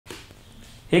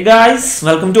Hey guys,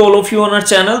 welcome to all of you on our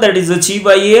channel, that is Achieve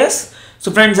IAS.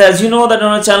 So friends, as you know that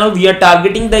on our channel we are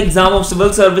targeting the exam of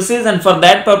civil services, and for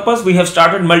that purpose we have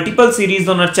started multiple series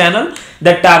on our channel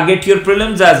that target your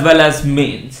prelims as well as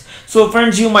mains. So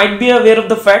friends, you might be aware of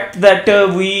the fact that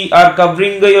we are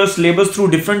covering your syllabus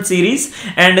through different series,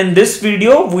 and in this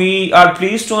video we are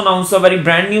pleased to announce a very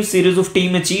brand new series of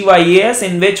Team Achieve IAS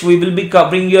in which we will be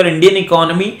covering your Indian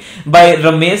economy by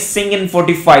Ramesh Singh in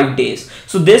 45 days.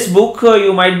 So this book,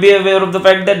 you might be aware of the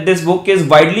fact that this book is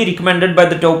widely recommended by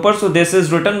the topper. So this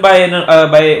is written by an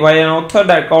author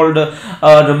that called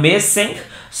Ramesh Singh.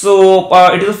 So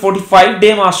it is a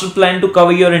 45-day master plan to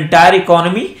cover your entire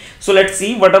economy. So let's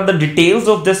see what are the details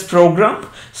of this program.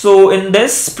 So in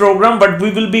this program, what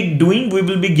we will be doing, we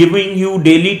will be giving you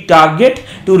daily target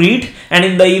to read, and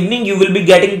in the evening you will be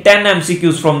getting 10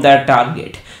 MCQs from that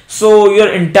target. So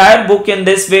your entire book in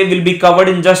this way will be covered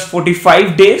in just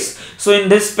 45 days. So in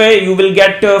this way you will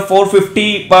get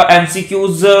 450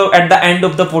 MCQs at the end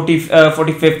of the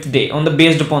 45th day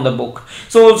based upon the book.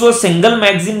 So also a single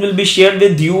magazine will be shared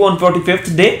with you on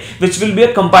 45th day, which will be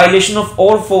a compilation of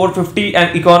all 450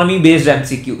 economy based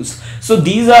MCQs. So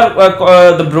these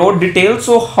are the broad details.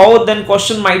 So how then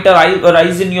question might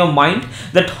arise in your mind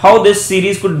that how this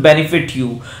series could benefit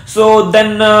you. So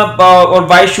then or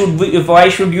why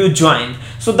should you join?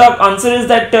 So the answer is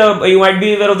that you might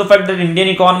be aware of the fact that Indian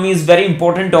economy is very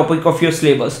important topic of your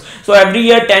syllabus. So every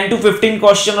year 10 to 15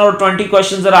 questions or 20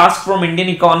 questions are asked from Indian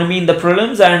economy in the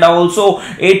prelims, and also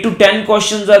 8 to 10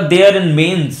 questions are there in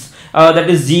mains.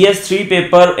 That is GS3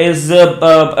 paper is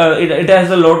it has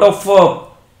a lot of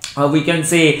we can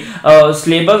say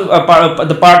syllabus,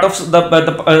 the part of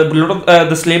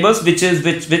the syllabus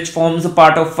which forms a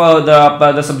part of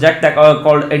the subject that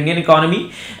called Indian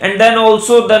economy. And then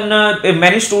also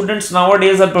many students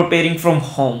nowadays are preparing from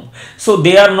home, so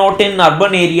they are not in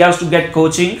urban areas to get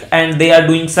coaching, and they are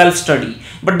doing self-study.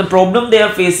 But the problem they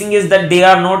are facing is that they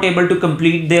are not able to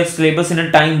complete their syllabus in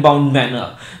a time bound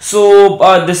manner. So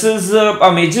this is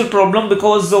a major problem,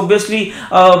 because obviously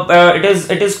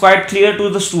it is quite clear to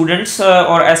the students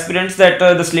or aspirants that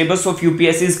the syllabus of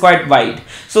UPSC is quite wide.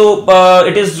 So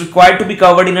it is required to be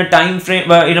covered in a time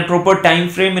frame, in a proper time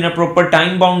frame, in a proper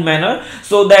time bound manner,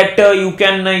 so that you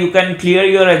can clear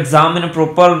your exam in a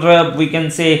proper we can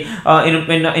say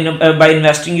by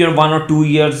investing your 1 or 2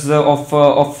 years of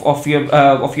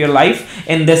your life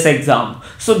in this exam.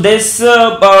 So this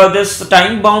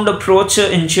time bound approach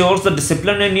ensures the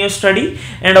discipline in your study,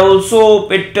 and also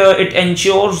it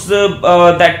ensures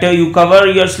that you cover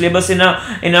your syllabus in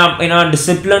a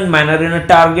disciplined manner, in a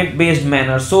target based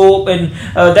manner. So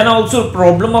then also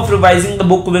problem of revising the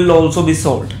book will also be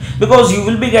solved, because you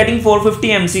will be getting 450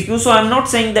 MCQ. So I'm not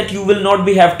saying that you will not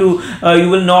be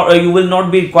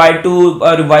required to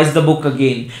revise the book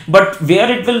again, but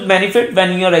where it will benefit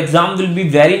when your exam will be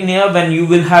very near, when you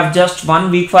will have just 1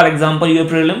 week, for example, your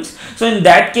prelims. So in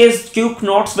that case, quick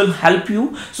notes will help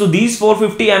you. So these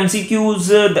 450 MCQs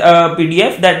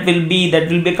PDF that will be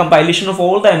a compilation of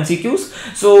all the MCQs.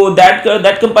 So that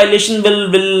compilation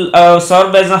will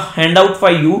serve as a handout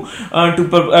for you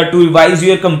to revise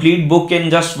your complete book in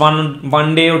just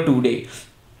one day or 2 days.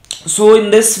 So in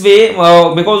this way,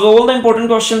 because all the important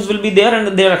questions will be there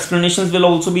and their explanations will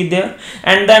also be there.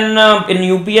 And then in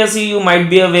UPSC you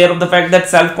might be aware of the fact that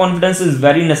self-confidence is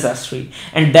very necessary,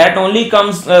 and that only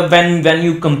comes when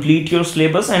you complete your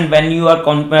syllabus, and when you are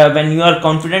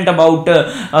confident about the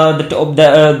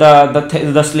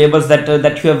syllabus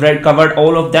that you have covered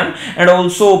all of them, and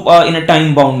also in a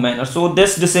time bound manner. So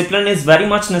this discipline is very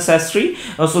much necessary.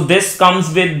 So this comes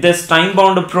with this time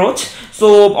bound approach.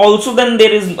 So also then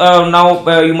there is now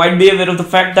you might be aware of the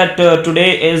fact that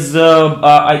today is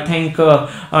I think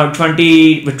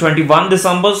 21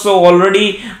 December. So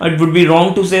already it would be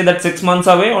wrong to say that 6 months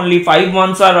away. Only 5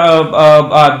 months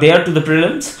are there to the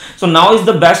prelims. So now is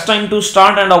the best time to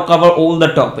start and I'll cover all the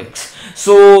topics.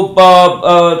 So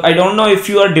I don't know if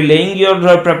you are delaying your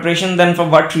preparation, then for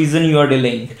what reason you are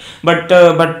delaying, but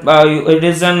it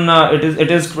is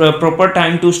proper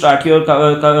time to start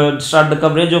the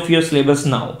coverage of your syllabus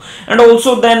now. And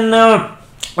also then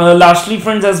lastly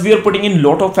friends, as we are putting in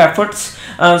lot of efforts,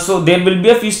 so there will be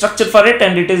a fee structure for it,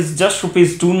 and it is just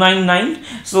Rs299.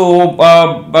 So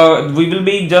we will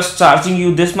be just charging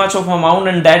you this much of amount,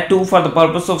 and that too for the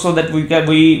purpose of so that we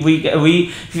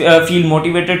feel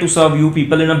motivated to serve you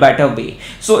people in a better way.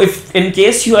 So if in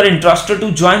case you are interested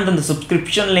to join, then the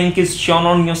subscription link is shown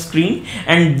on your screen,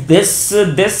 and this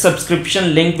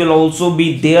subscription link will also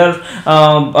be there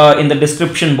in the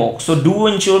description box. So do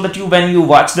ensure that when you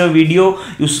watch the video,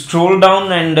 you scroll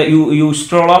down and you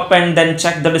scroll up and then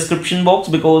check the description box,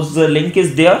 because the link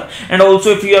is there. And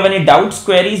also if you have any doubts,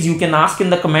 queries, you can ask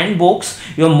in the comment box.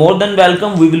 You are more than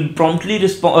welcome. We will promptly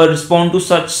respond to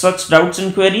such doubts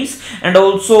and queries. And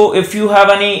also if you have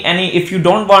any if you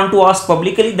don't want to ask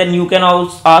publicly, then you can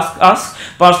also ask us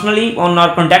personally on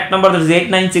our contact number, that is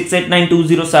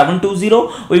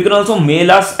 8968920720, or you can also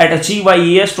mail us at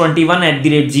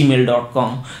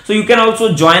achieveias21@gmail.com. So you can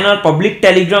also join our public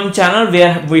Telegram channel,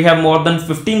 where we have more than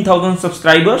 15,000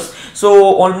 subscribers.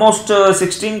 So almost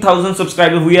 16,000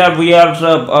 subscribers. We are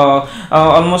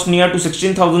almost near to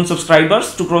 16,000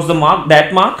 subscribers to cross the mark.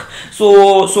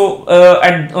 So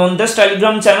on this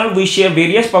Telegram channel, we share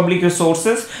various public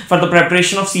resources for the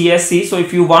preparation of CSC. So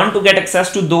if you want to get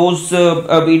access to those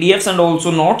PDFs and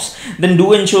also notes, then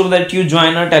do ensure that you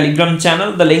join our Telegram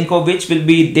channel, the link of which will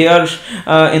be there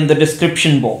in the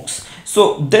description box.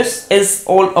 So this is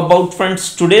all about,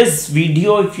 friends, today's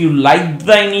video. If you liked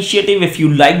the initiative, if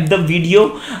you liked the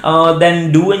video,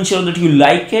 then do ensure that you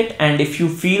like it. And if you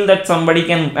feel that somebody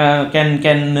could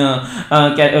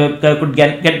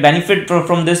get benefit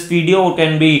from this video, or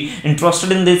can be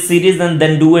interested in this series,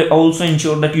 then do also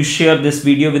ensure that you share this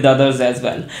video with others as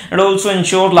well. And also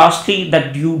ensure lastly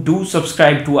that you do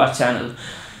subscribe to our channel.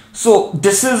 So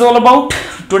this is all about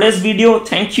today's video.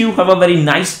 Thank you. Have a very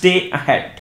nice day ahead.